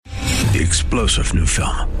The explosive new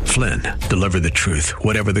film, Flynn, deliver the truth,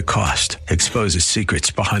 whatever the cost, exposes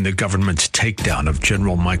secrets behind the government's takedown of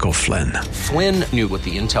General Michael Flynn. Flynn knew what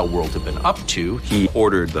the intel world had been up to. He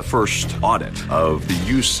ordered the first audit of the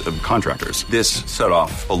use of contractors. This set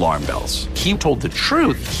off alarm bells. He told the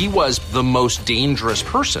truth. He was the most dangerous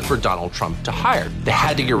person for Donald Trump to hire. They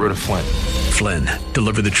had to get rid of Flynn. Flynn,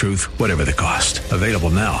 deliver the truth, whatever the cost. Available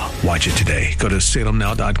now. Watch it today. Go to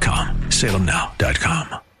salemnow.com.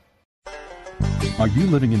 salemnow.com. Are you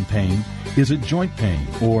living in pain? Is it joint pain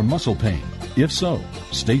or muscle pain? If so,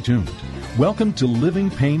 stay tuned. Welcome to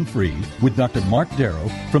Living Pain Free with Dr. Mark Darrow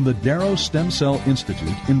from the Darrow Stem Cell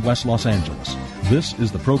Institute in West Los Angeles. This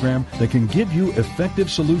is the program that can give you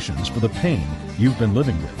effective solutions for the pain you've been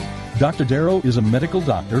living with. Dr. Darrow is a medical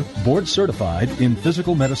doctor, board certified in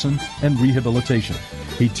physical medicine and rehabilitation.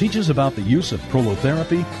 He teaches about the use of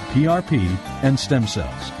prolotherapy, PRP, and stem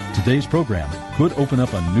cells. Today's program could open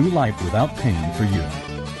up a new life without pain for you.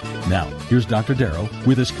 Now, here's Dr. Darrow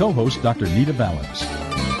with his co-host, Dr. Nita Valens.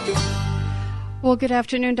 Well, good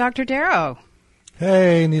afternoon, Dr. Darrow.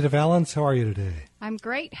 Hey, Nita Valens. How are you today? I'm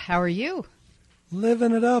great. How are you?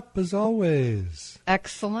 Living it up, as always.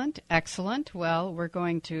 Excellent, excellent. Well, we're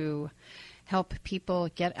going to help people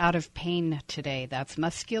get out of pain today. That's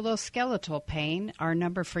musculoskeletal pain. Our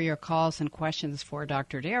number for your calls and questions for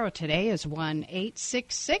Dr. Darrow today is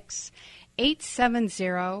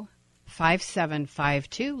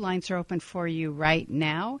 1-866-870-5752. Lines are open for you right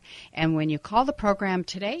now. And when you call the program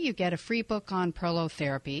today, you get a free book on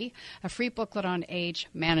prolotherapy, a free booklet on age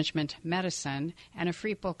management medicine, and a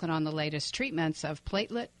free booklet on the latest treatments of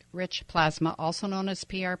platelet-rich plasma, also known as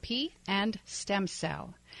PRP, and stem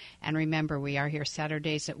cell. And remember, we are here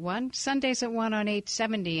Saturdays at 1, Sundays at 1 on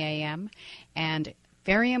 870 a.m. And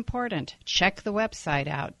very important, check the website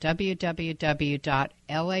out,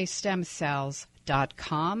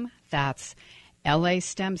 www.lastemcells.com. That's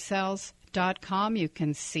lastemcells.com. You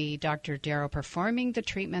can see Dr. Darrow performing the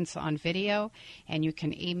treatments on video, and you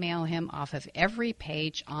can email him off of every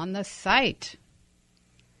page on the site.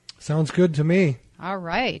 Sounds good to me. All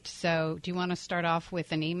right. So do you want to start off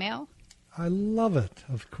with an email? I love it,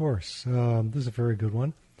 of course. This is a very good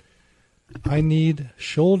one. I need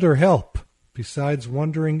shoulder help. Besides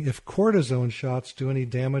wondering if cortisone shots do any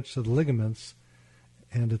damage to the ligaments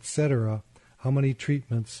and etc., how many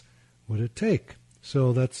treatments would it take?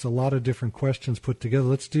 So that's a lot of different questions put together.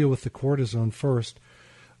 Let's deal with the cortisone first.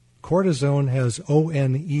 Cortisone has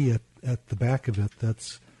ONE at the back of it.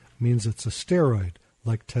 That means it's a steroid,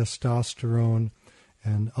 like testosterone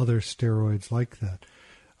and other steroids like that.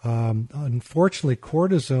 Unfortunately,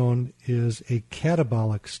 cortisone is a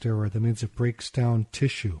catabolic steroid. That means it breaks down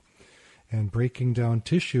tissue. And breaking down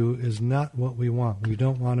tissue is not what we want. We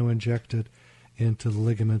don't want to inject it into the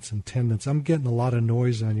ligaments and tendons. I'm getting a lot of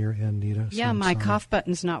noise on your end, Nita. Yeah, my cough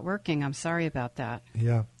button's not working. I'm sorry about that.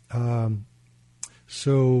 Yeah.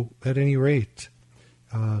 So at any rate,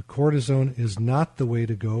 cortisone is not the way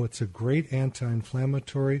to go. It's a great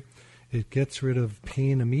anti-inflammatory. It gets rid of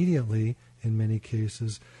pain immediately in many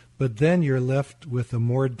cases, but then you're left with a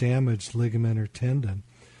more damaged ligament or tendon.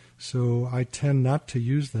 So I tend not to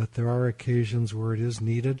use that. There are occasions where it is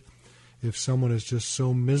needed. If someone is just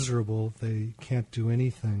so miserable they can't do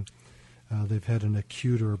anything, they've had an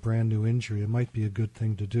acute or a brand new injury, it might be a good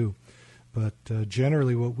thing to do. But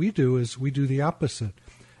generally what we do is we do the opposite.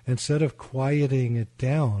 Instead of quieting it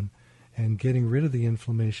down and getting rid of the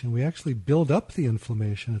inflammation, we actually build up the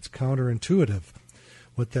inflammation. It's counterintuitive.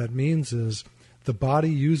 What that means is the body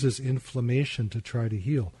uses inflammation to try to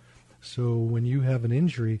heal. So when you have an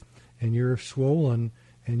injury and you're swollen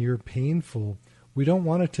and you're painful, we don't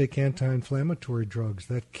want to take anti-inflammatory drugs.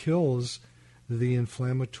 That kills the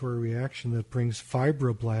inflammatory reaction that brings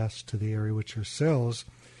fibroblasts to the area, which are cells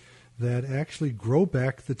that actually grow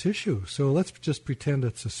back the tissue. So let's just pretend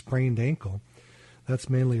it's a sprained ankle. That's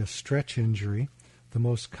mainly a stretch injury. The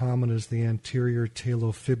most common is the anterior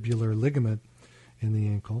talofibular ligament in the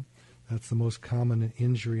ankle. That's the most common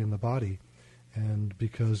injury in the body. And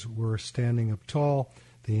because we're standing up tall,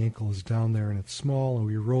 the ankle is down there and it's small, and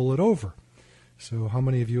we roll it over. So how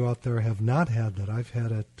many of you out there have not had that? I've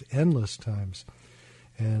had it endless times.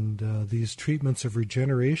 And these treatments of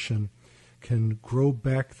regeneration can grow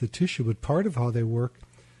back the tissue, but part of how they work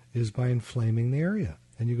is by inflaming the area.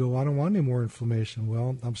 And you go, I don't want any more inflammation.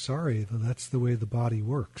 Well, I'm sorry, that's the way the body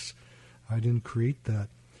works. I didn't create that.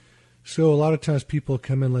 So a lot of times people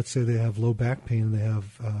come in, let's say they have low back pain, and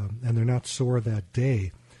and they're not sore that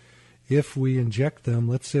day. If we inject them,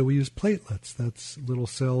 let's say we use platelets. That's little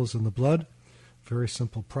cells in the blood. Very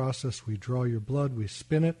simple process. We draw your blood, we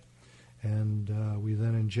spin it, and we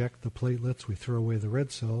then inject the platelets. We throw away the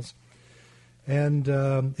red cells. And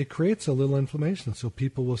it creates a little inflammation. So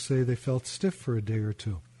people will say they felt stiff for a day or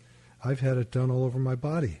two. I've had it done all over my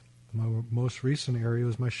body. My most recent area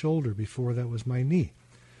was my shoulder. Before that was my knee.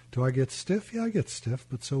 Do I get stiff? Yeah, I get stiff,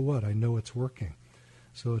 but so what? I know it's working.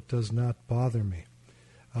 So it does not bother me.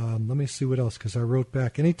 Let me see what else, because I wrote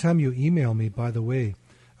back. Anytime you email me, by the way,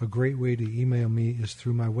 a great way to email me is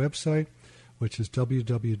through my website, which is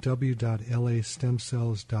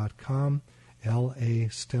www.lastemcells.com,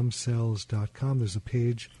 lastemcells.com. There's a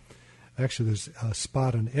page. Actually, there's a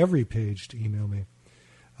spot on every page to email me.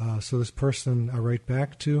 So this person I write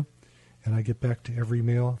back to, and I get back to every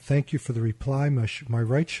mail. Thank you for the reply. My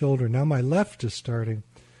right shoulder, now my left is starting,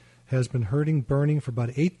 has been hurting, burning for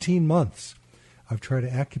about 18 months. I've tried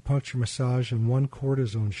acupuncture, massage, and 1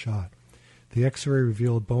 cortisone shot. The x-ray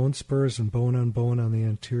revealed bone spurs and bone on the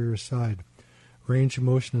anterior side. Range of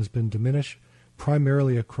motion has been diminished,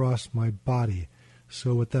 primarily across my body.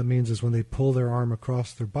 So what that means is when they pull their arm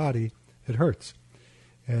across their body, it hurts.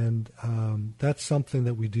 And that's something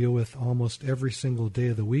that we deal with almost every single day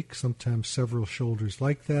of the week, sometimes several shoulders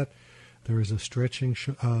like that. There is a stretching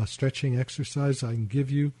exercise I can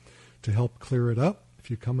give you to help clear it up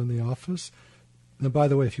if you come in the office. And by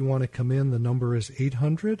the way, if you want to come in, the number is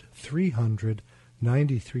 800-300-9300,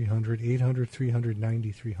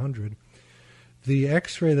 800-300-9300. The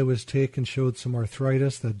x-ray that was taken showed some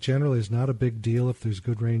arthritis that generally is not a big deal if there's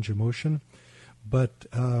good range of motion. But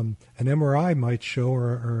an MRI might show,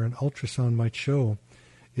 or an ultrasound might show,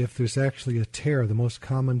 if there's actually a tear. The most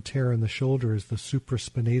common tear in the shoulder is the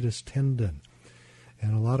supraspinatus tendon.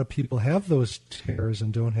 And a lot of people have those tears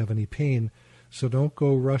and don't have any pain. So don't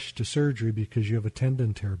go rush to surgery because you have a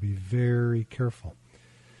tendon tear. Be very careful.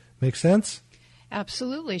 Make sense?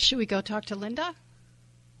 Absolutely. Should we go talk to Linda?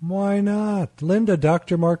 Why not? Linda,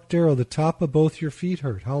 Dr. Mark Darrow, the top of both your feet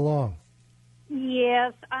hurt. How long?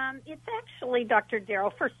 Yes, it's actually, Dr. Darrow,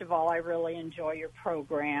 first of all, I really enjoy your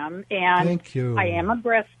program. And thank you. I am a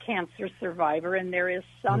breast cancer survivor, and there is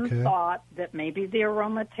some thought that maybe the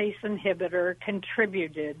aromatase inhibitor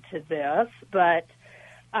contributed to this. But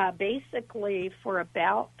basically, for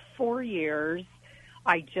about 4 years,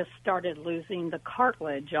 I just started losing the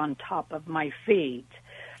cartilage on top of my feet.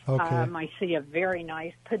 I see a very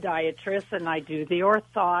nice podiatrist, and I do the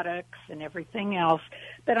orthotics and everything else.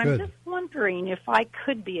 But I'm just wondering if I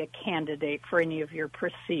could be a candidate for any of your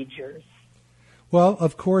procedures. Well,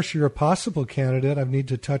 of course, you're a possible candidate. I need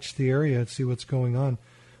to touch the area and see what's going on.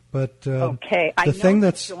 But I know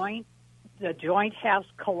the joint has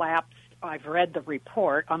collapsed. I've read the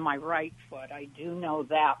report on my right foot. I do know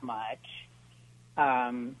that much.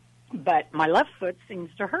 But my left foot seems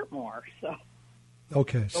to hurt more.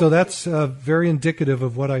 Okay, so that's very indicative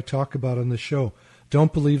of what I talk about on the show.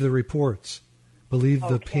 Don't believe the reports. Believe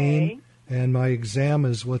the pain, and my exam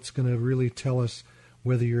is what's going to really tell us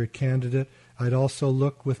whether you're a candidate. I'd also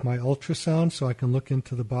look with my ultrasound so I can look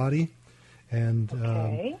into the body and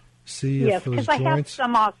see if those joints... Yes, because I have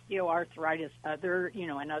some osteoarthritis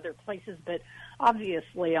in other places, but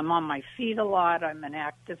obviously I'm on my feet a lot. I'm an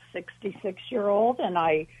active 66-year-old, and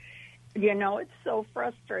it's so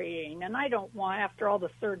frustrating, and I don't want, after all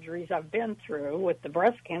the surgeries I've been through with the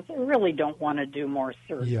breast cancer, I really don't want to do more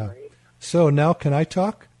surgery. Yeah. So now can I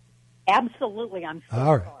talk? Absolutely. I'm so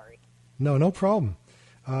sorry. No problem.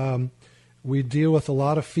 We deal with a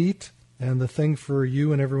lot of feet, and the thing for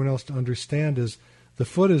you and everyone else to understand is the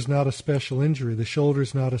foot is not a special injury. The shoulder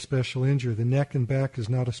is not a special injury. The neck and back is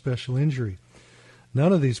not a special injury.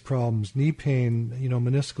 None of these problems, knee pain,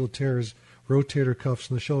 meniscal tears, rotator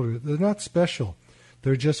cuffs in the shoulder, they're not special.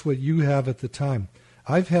 They're just what you have at the time.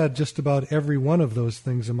 I've had just about every one of those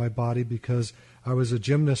things in my body because I was a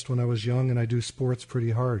gymnast when I was young and I do sports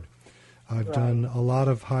pretty hard. I've done a lot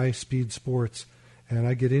of high-speed sports, and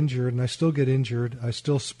I get injured, and I still get injured. I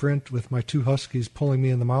still sprint with my 2 huskies pulling me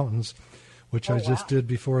in the mountains, which I just did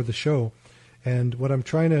before the show. And what I'm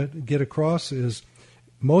trying to get across is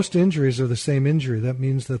most injuries are the same injury. That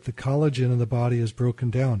means that the collagen in the body is broken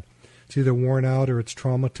down. It's either worn out or it's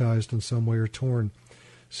traumatized in some way or torn.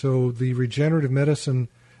 So the regenerative medicine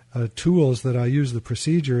tools that I use, the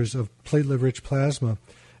procedures of platelet-rich plasma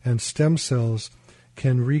and stem cells,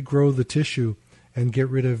 can regrow the tissue and get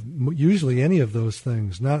rid of usually any of those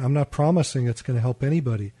things. I'm not promising it's going to help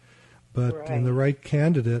anybody, but in the right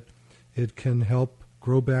candidate, it can help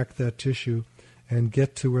grow back that tissue and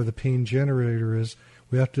get to where the pain generator is.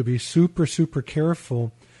 We have to be super, super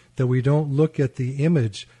careful that we don't look at the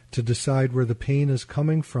image to decide where the pain is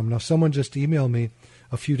coming from. Now, someone just emailed me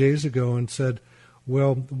a few days ago and said,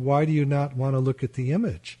 well, why do you not want to look at the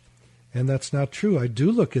image? And that's not true. I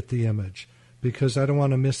do look at the image because I don't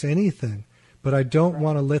want to miss anything. but I don't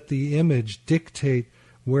want to let the image dictate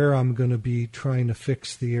where I'm going to be trying to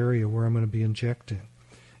fix the area, where I'm going to be injecting.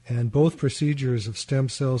 And both procedures of stem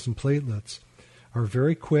cells and platelets are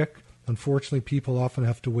very quick. Unfortunately, people often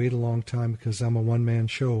have to wait a long time because I'm a one-man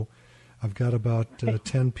show. I've got about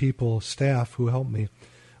 10 people, staff, who help me.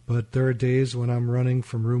 But there are days when I'm running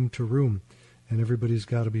from room to room, and everybody's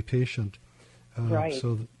got to be patient. Right.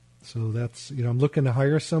 So that's, I'm looking to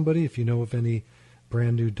hire somebody. If you know of any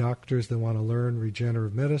brand new doctors that want to learn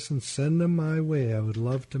regenerative medicine, send them my way. I would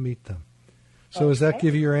love to meet them. So Does that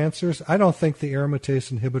give you your answers? I don't think the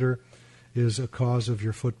aromatase inhibitor is a cause of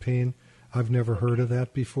your foot pain. I've never heard of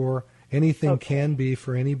that before. Anything can be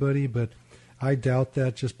for anybody, but I doubt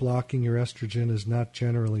that. Just blocking your estrogen is not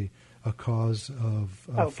generally a cause of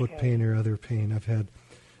foot pain or other pain. I've had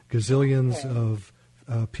gazillions of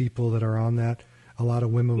people that are on that. A lot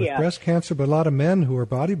of women with breast cancer, but a lot of men who are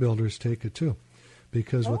bodybuilders take it too.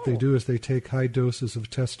 Because what they do is they take high doses of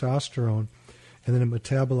testosterone, and then it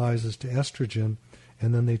metabolizes to estrogen,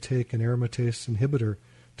 and then they take an aromatase inhibitor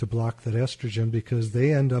to block that estrogen, because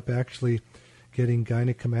they end up actually getting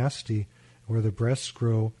gynecomastia, where the breasts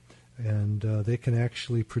grow, and they can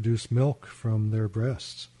actually produce milk from their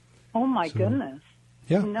breasts. Oh, my goodness.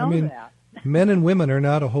 Yeah, that. Men and women are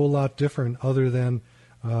not a whole lot different other than,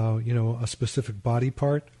 a specific body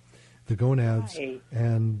part, the gonads,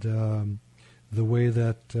 and the way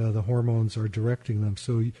that the hormones are directing them.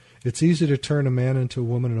 So it's easy to turn a man into a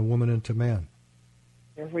woman and a woman into man.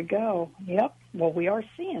 There we go. Yep. Well, we are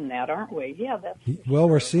seeing that, aren't we? Yeah, that's well,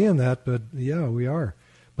 we're seeing that, but yeah, we are.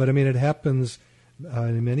 But I mean, it happens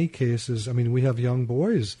in many cases. I mean, we have young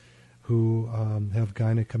boys who have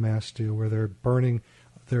gynecomastia, where they're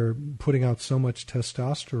putting out so much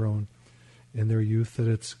testosterone in their youth that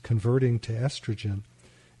it's converting to estrogen.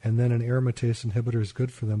 And then an aromatase inhibitor is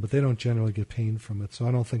good for them, but they don't generally get pain from it. So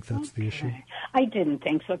I don't think that's the issue. I didn't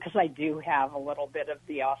think so, because I do have a little bit of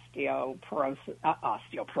the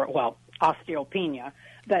osteopenia.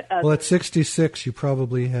 But well, at 66, you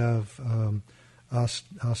probably have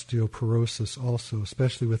osteoporosis also,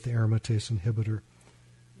 especially with the aromatase inhibitor.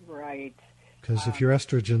 Right. Because if your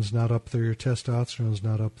estrogen's not up there, your testosterone's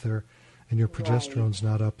not up there, and your progesterone's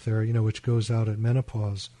not up there, which goes out at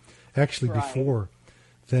menopause, actually before,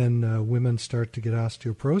 then women start to get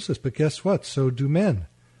osteoporosis. But guess what? So do men.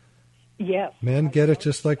 Yes. Men get it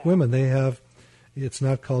just like women. They have, it's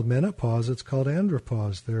not called menopause, it's called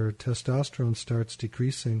andropause. Their testosterone starts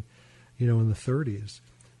decreasing, in the 30s.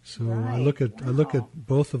 So I look at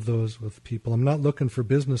both of those with people. I'm not looking for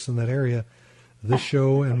business in that area. This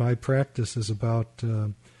show and my practice is about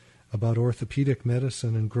orthopedic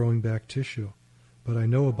medicine and growing back tissue. But I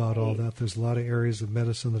know about all that. There's a lot of areas of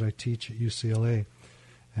medicine that I teach at UCLA.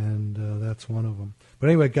 And that's one of them. But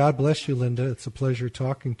anyway, God bless you, Linda. It's a pleasure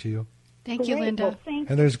talking to you. Thank you, Linda. Well, thank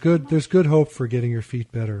and there's good hope for getting your feet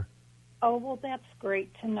better. Oh, well, that's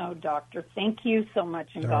great to know, Doctor. Thank you so much,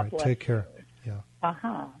 and God bless you. Take care. Yeah.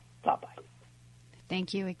 Bye-bye.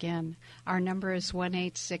 Thank you again. Our number is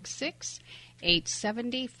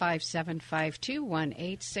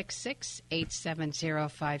 1-866-870-5752,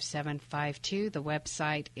 1-866-870-5752. The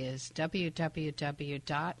website is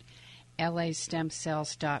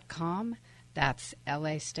www.lastemcells.com. That's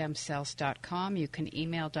lastemcells.com. You can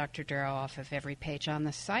email Dr. Darrow off of every page on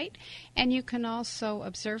the site, and you can also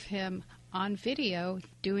observe him on video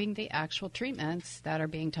doing the actual treatments that are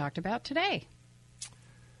being talked about today.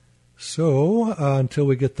 So until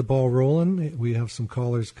we get the ball rolling, we have some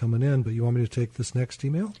callers coming in, but you want me to take this next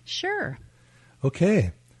email? Sure.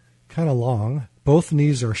 Okay. Kind of long. Both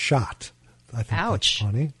knees are shot. I think Ouch.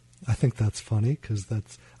 That's funny. I think that's funny because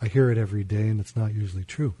I hear it every day, and it's not usually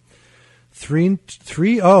true.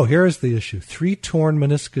 Here's the issue. 3 torn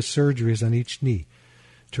meniscus surgeries on each knee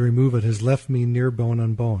to remove it. Has left me near bone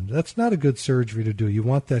unboned. That's not a good surgery to do. You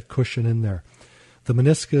want that cushion in there. The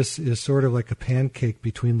meniscus is sort of like a pancake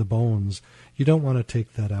between the bones. You don't want to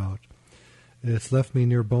take that out. It's left me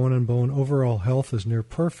near bone unboned. Overall health is near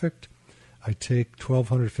perfect. I take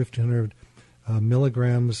 1,200, 1,500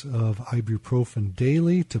 milligrams of ibuprofen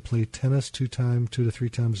daily to play tennis 2 to 3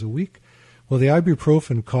 times a week. Well, the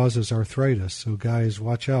ibuprofen causes arthritis, so guys,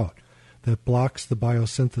 watch out. That blocks the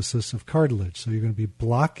biosynthesis of cartilage, so you're going to be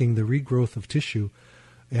blocking the regrowth of tissue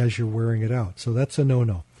as you're wearing it out. So that's a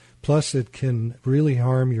no-no. Plus, it can really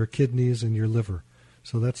harm your kidneys and your liver.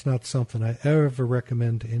 So that's not something I ever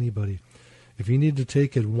recommend to anybody. If you need to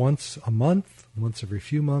take it once a month, once every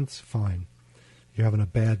few months, fine. You're having a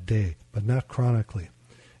bad day, but not chronically.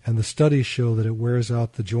 And the studies show that it wears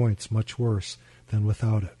out the joints much worse than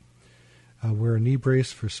without it. Wear a knee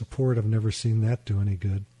brace for support. I've never seen that do any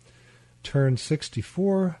good. Turned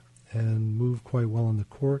 64 and move quite well on the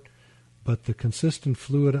court, but the consistent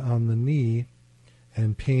fluid on the knee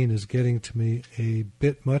and pain is getting to me a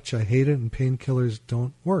bit much. I hate it, and painkillers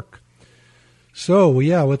don't work. So,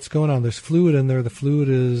 yeah, what's going on? There's fluid in there. The fluid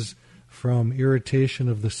is from irritation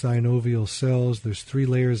of the synovial cells. There's 3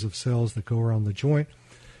 layers of cells that go around the joint,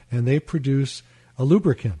 and they produce a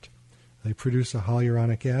lubricant. They produce a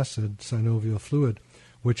hyaluronic acid, synovial fluid,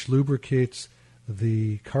 which lubricates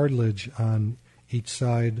the cartilage on each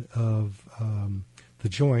side of the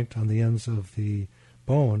joint, on the ends of the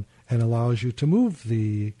bone, and allows you to move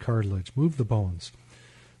the cartilage, move the bones.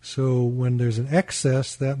 So when there's an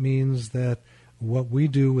excess, that means that what we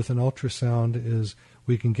do with an ultrasound is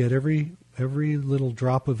we can get every little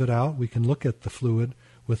drop of it out. We can look at the fluid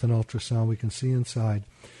with an ultrasound. We can see inside.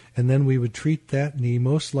 And then we would treat that knee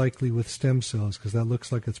most likely with stem cells, because that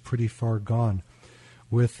looks like it's pretty far gone.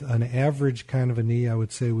 With an average kind of a knee, I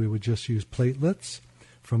would say we would just use platelets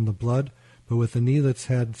from the blood. But with a knee that's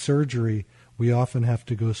had surgery, we often have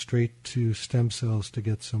to go straight to stem cells to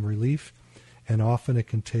get some relief. And often it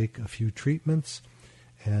can take a few treatments.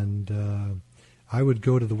 And I would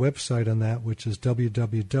go to the website on that, which is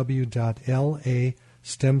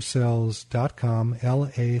www.lastemcells.com,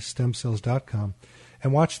 lastemcells.com,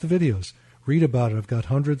 and watch the videos. Read about it. I've got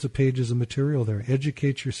hundreds of pages of material there.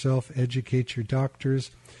 Educate yourself, educate your doctors.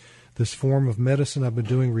 This form of medicine, I've been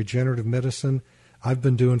doing regenerative medicine. I've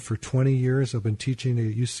been doing for 20 years. I've been teaching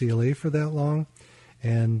at UCLA for that long,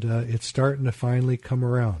 and it's starting to finally come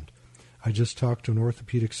around. I just talked to an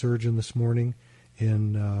orthopedic surgeon this morning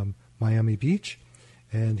in Miami Beach,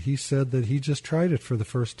 and he said that he just tried it for the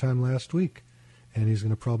first time last week, and he's going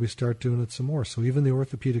to probably start doing it some more. So even the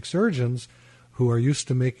orthopedic surgeons who are used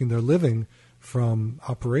to making their living from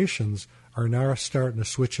operations are now starting to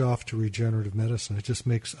switch off to regenerative medicine. It just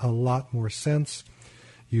makes a lot more sense.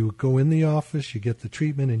 You go in the office, you get the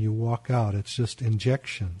treatment, and you walk out. It's just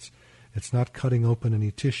injections. It's not cutting open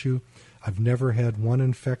any tissue. I've never had one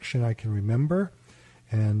infection I can remember.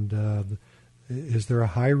 And is there a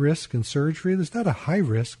high risk in surgery? There's not a high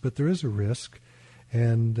risk, but there is a risk.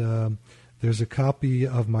 And there's a copy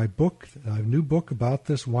of my book, a new book about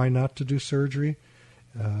this, Why Not to Do Surgery,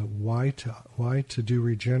 why to do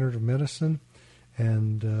regenerative medicine.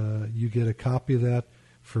 And you get a copy of that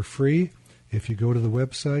for free if you go to the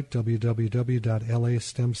website,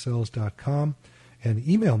 www.lastemcells.com, and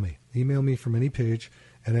email me from any page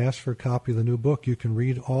and ask for a copy of the new book. You can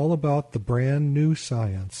read all about the brand new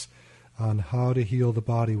science on how to heal the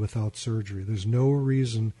body without surgery. There's no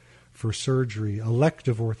reason for surgery,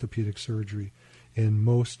 elective orthopedic surgery in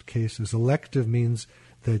most cases. Elective means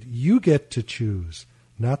that you get to choose,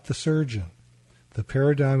 not the surgeon. The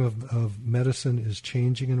paradigm of medicine is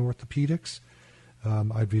changing in orthopedics.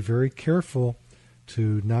 I'd be very careful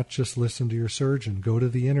to not just listen to your surgeon. Go to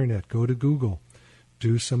the internet, go to Google,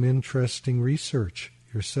 do some interesting research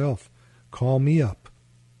yourself. Call me up.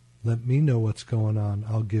 Let me know what's going on.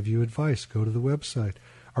 I'll give you advice. Go to the website.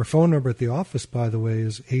 Our phone number at the office, by the way,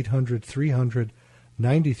 is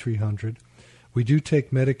 800-300-9300. We do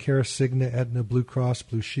take Medicare, Cigna, Aetna, Blue Cross,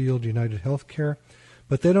 Blue Shield, United Healthcare,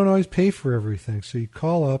 but they don't always pay for everything. So you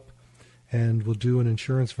call up and we'll do an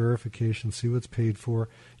insurance verification, see what's paid for.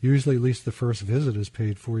 Usually at least the first visit is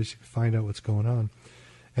paid for, so you can find out what's going on.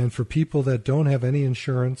 And for people that don't have any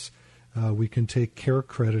insurance, we can take care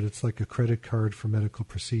credit. It's like a credit card for medical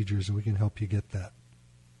procedures, and we can help you get that.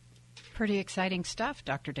 Pretty exciting stuff,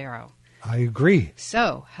 Dr. Darrow. I agree.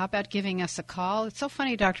 So how about giving us a call? It's so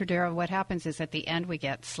funny, Dr. Darrow, what happens is at the end we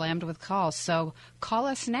get slammed with calls. So call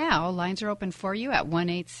us now. Lines are open for you at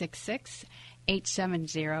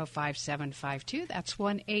 1-866-870-5752. That's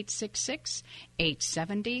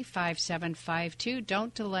 1-866-870-5752.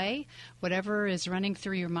 Don't delay. Whatever is running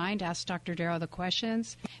through your mind, ask Dr. Darrow the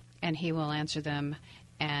questions, and he will answer them.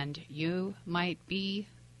 And you might be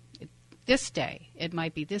it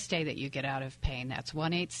might be this day that you get out of pain. That's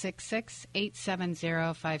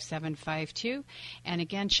 1-866-870-5752. And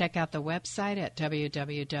again, check out the website at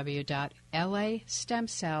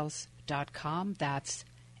www.lastemcells.com. That's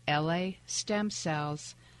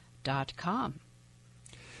lastemcells.com.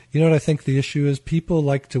 You know what I think the issue is? People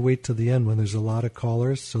like to wait to the end when there's a lot of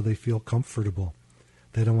callers so they feel comfortable.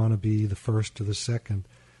 They don't want to be the first or the second.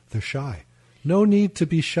 They're shy. No need to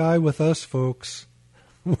be shy with us, folks.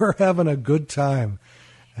 We're having a good time,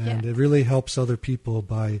 and It really helps other people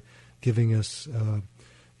by giving us,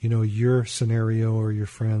 your scenario or your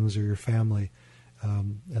friends or your family,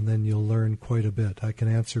 and then you'll learn quite a bit. I can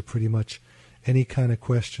answer pretty much any kind of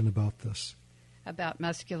question about this. About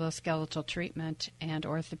musculoskeletal treatment and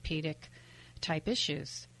orthopedic type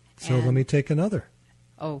issues. So let me take another.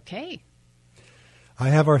 Okay. I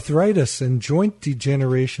have arthritis and joint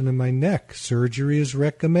degeneration in my neck. Surgery is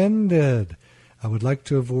recommended. I would like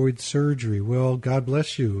to avoid surgery. Well, God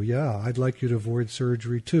bless you. Yeah, I'd like you to avoid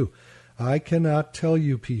surgery too. I cannot tell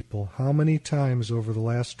you people how many times over the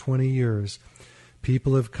last 20 years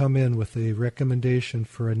people have come in with a recommendation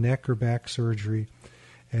for a neck or back surgery,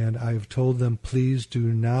 and I've told them, please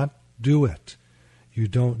do not do it. You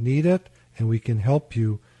don't need it, and we can help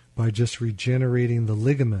you by just regenerating the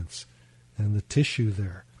ligaments and the tissue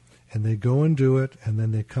there. And they go and do it, and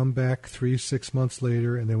then they come back 3-6 months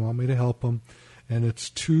later, and they want me to help them, and it's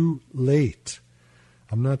too late.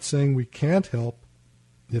 I'm not saying we can't help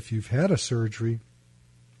if you've had a surgery,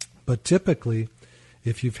 but typically,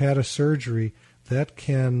 if you've had a surgery, that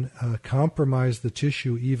can compromise the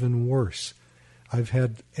tissue even worse. I've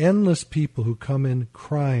had endless people who come in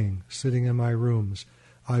crying, sitting in my rooms.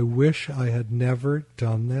 I wish I had never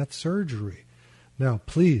done that surgery. Now,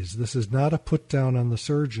 please, this is not a put down on the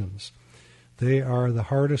surgeons. They are the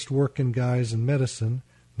hardest working guys in medicine,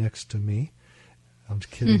 next to me. I'm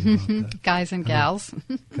kidding about that. Guys and gals.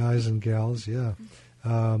 Guys and gals, yeah.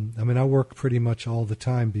 I mean, I work pretty much all the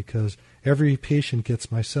time because every patient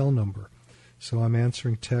gets my cell number. So I'm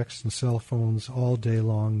answering texts and cell phones all day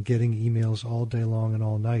long, getting emails all day long and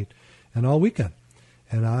all night and all weekend.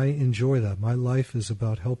 And I enjoy that. My life is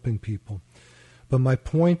about helping people. But my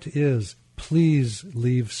point is, please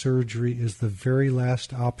leave surgery as the very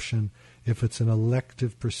last option if it's an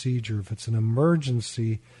elective procedure. If it's an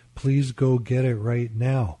emergency, please go get it right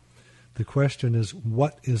now. The question is,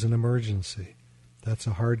 what is an emergency? That's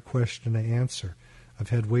a hard question to answer. I've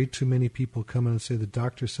had way too many people come in and say, the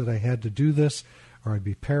doctor said I had to do this or I'd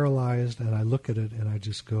be paralyzed, and I look at it and I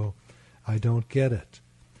just go, I don't get it.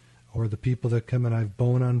 Or the people that come in, I have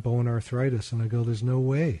bone-on-bone arthritis, and I go, there's no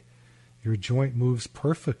way. Your joint moves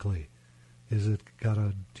perfectly. Is it got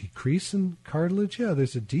a decrease in cartilage? Yeah,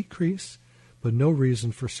 there's a decrease, but no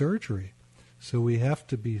reason for surgery. So we have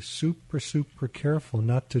to be super, super careful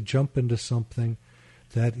not to jump into something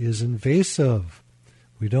that is invasive.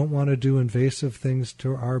 We don't want to do invasive things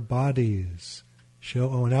to our bodies.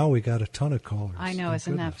 Now we got a ton of callers. I know,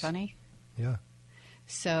 isn't that funny? Yeah.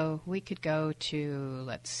 So we could go to,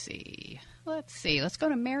 let's see. Let's go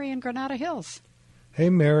to Mary in Granada Hills.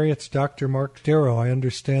 Hey, Mary, it's Dr. Mark Darrow. I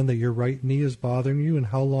understand that your right knee is bothering you, and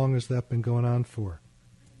how long has that been going on for?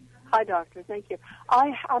 Hi, doctor. Thank you.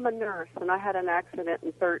 I'm a nurse, and I had an accident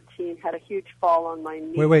in 2013, had a huge fall on my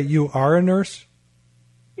knee. Wait, you are a nurse?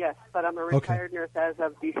 Yes, but I'm a retired nurse as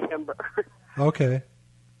of December. Okay.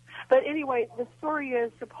 But anyway, the story is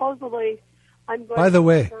supposedly I'm going By the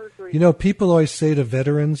way, surgery. you know, people always say to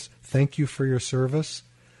veterans, thank you for your service.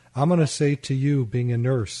 I'm going to say to you, being a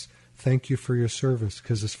nurse, thank you for your service,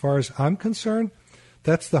 because as far as I'm concerned,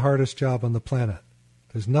 that's the hardest job on the planet.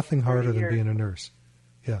 There's nothing harder than being a nurse.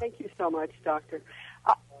 Yeah. Thank you so much, doctor.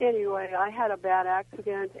 Anyway, I had a bad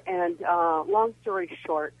accident, and long story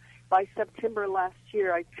short, by September last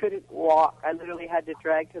year, I couldn't walk. I literally had to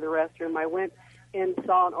drag to the restroom. I went and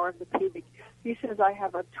saw an orthopedic. He says I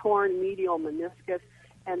have a torn medial meniscus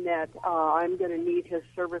and that I'm going to need his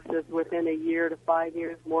services within a year to 5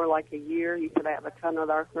 years, more like a year. He said I have a ton of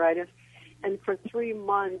arthritis. And for 3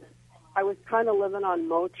 months, I was kind of living on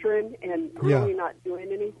Motrin and really not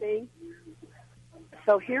doing anything.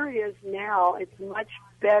 So here he is now. It's much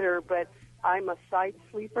better, but I'm a side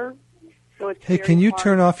sleeper. So it's hey, can you hard.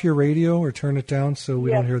 turn off your radio or turn it down so we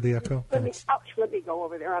don't hear the echo? Let me go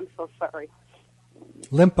over there. I'm so sorry.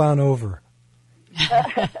 Limp on over.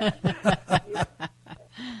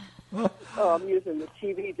 I'm using the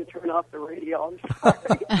TV to turn off the radio. I'm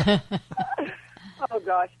sorry. Oh,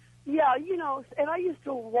 gosh. Yeah, you know, and I used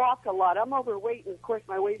to walk a lot. I'm overweight, and, of course,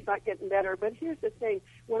 my weight's not getting better. But here's the thing.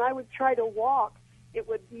 When I would try to walk, it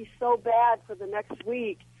would be so bad for the next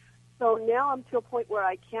week. So now I'm to a point where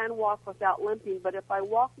I can walk without limping. But if I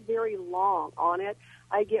walk very long on it,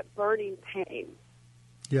 I get burning pain.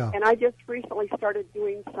 Yeah. And I just recently started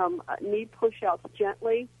doing some knee push-outs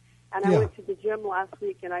gently. And I went to the gym last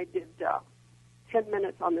week, and I did 10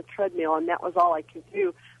 minutes on the treadmill, and that was all I could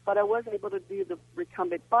do. But I was able to do the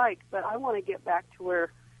recumbent bike. But I want to get back to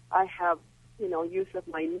where I have, you know, use of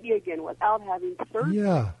my knee again without having surgery.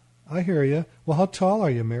 Yeah, I hear you. Well, how tall are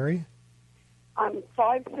you, Mary? I'm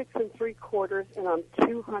 5'6" and 3/4", and I'm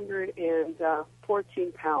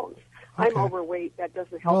 214 pounds. Okay. I'm overweight. That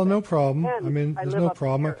doesn't help. Well, no problem. I mean, there's no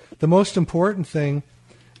problem. The most important thing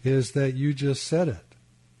is that you just said it.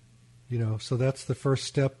 You know, so that's the first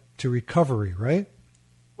step to recovery, right?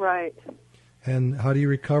 Right. And how do you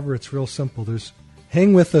recover? It's real simple.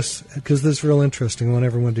 Hang with us because this is real interesting. I want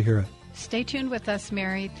everyone to hear it. Stay tuned with us,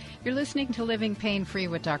 Mary. You're listening to Living Pain-Free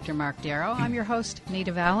with Dr. Mark Darrow. I'm your host,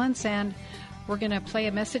 Nita Valens, and we're going to play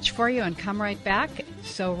a message for you and come right back.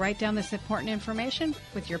 So write down this important information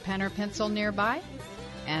with your pen or pencil nearby,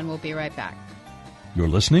 and we'll be right back. You're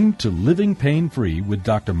listening to Living Pain-Free with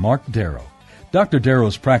Dr. Mark Darrow. Dr.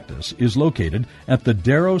 Darrow's practice is located at the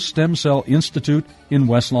Darrow Stem Cell Institute in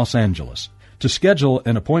West Los Angeles. To schedule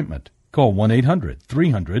an appointment, call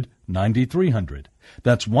 1-800-300-9300.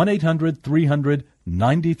 That's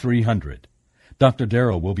 1-800-300-9300. Dr.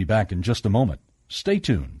 Darrow will be back in just a moment. Stay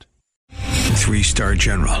tuned. 3-star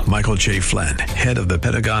General Michael J. Flynn, head of the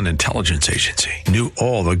Pentagon Intelligence Agency, knew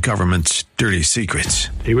all the government's dirty secrets.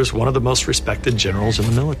 He was one of the most respected generals in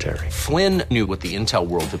the military. Flynn knew what the intel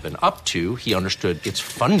world had been up to. He understood its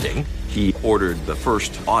funding. He ordered the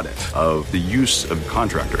first audit of the use of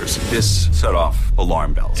contractors. This set off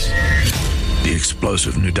alarm bells. The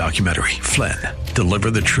explosive new documentary, Flynn,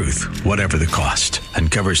 Deliver the Truth, Whatever the Cost,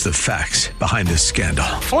 uncovers the facts behind this scandal.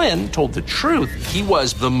 Flynn told the truth. He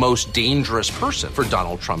was the most dangerous person for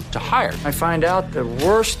Donald Trump to hire. I find out the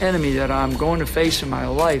worst enemy that I'm going to face in my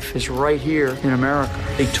life is right here in America.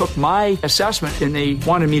 They took my assessment and they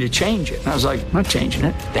wanted me to change it. And I was like, I'm not changing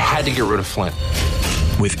it. They had to get rid of Flynn.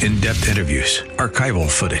 With in-depth interviews, archival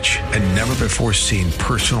footage, and never-before-seen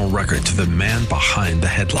personal records of the man behind the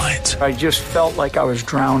headlines. I just felt like I was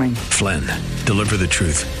drowning. Flynn, Deliver the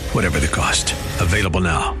Truth, Whatever the Cost. Available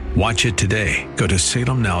now. Watch it today. Go to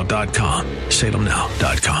salemnow.com.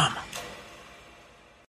 salemnow.com.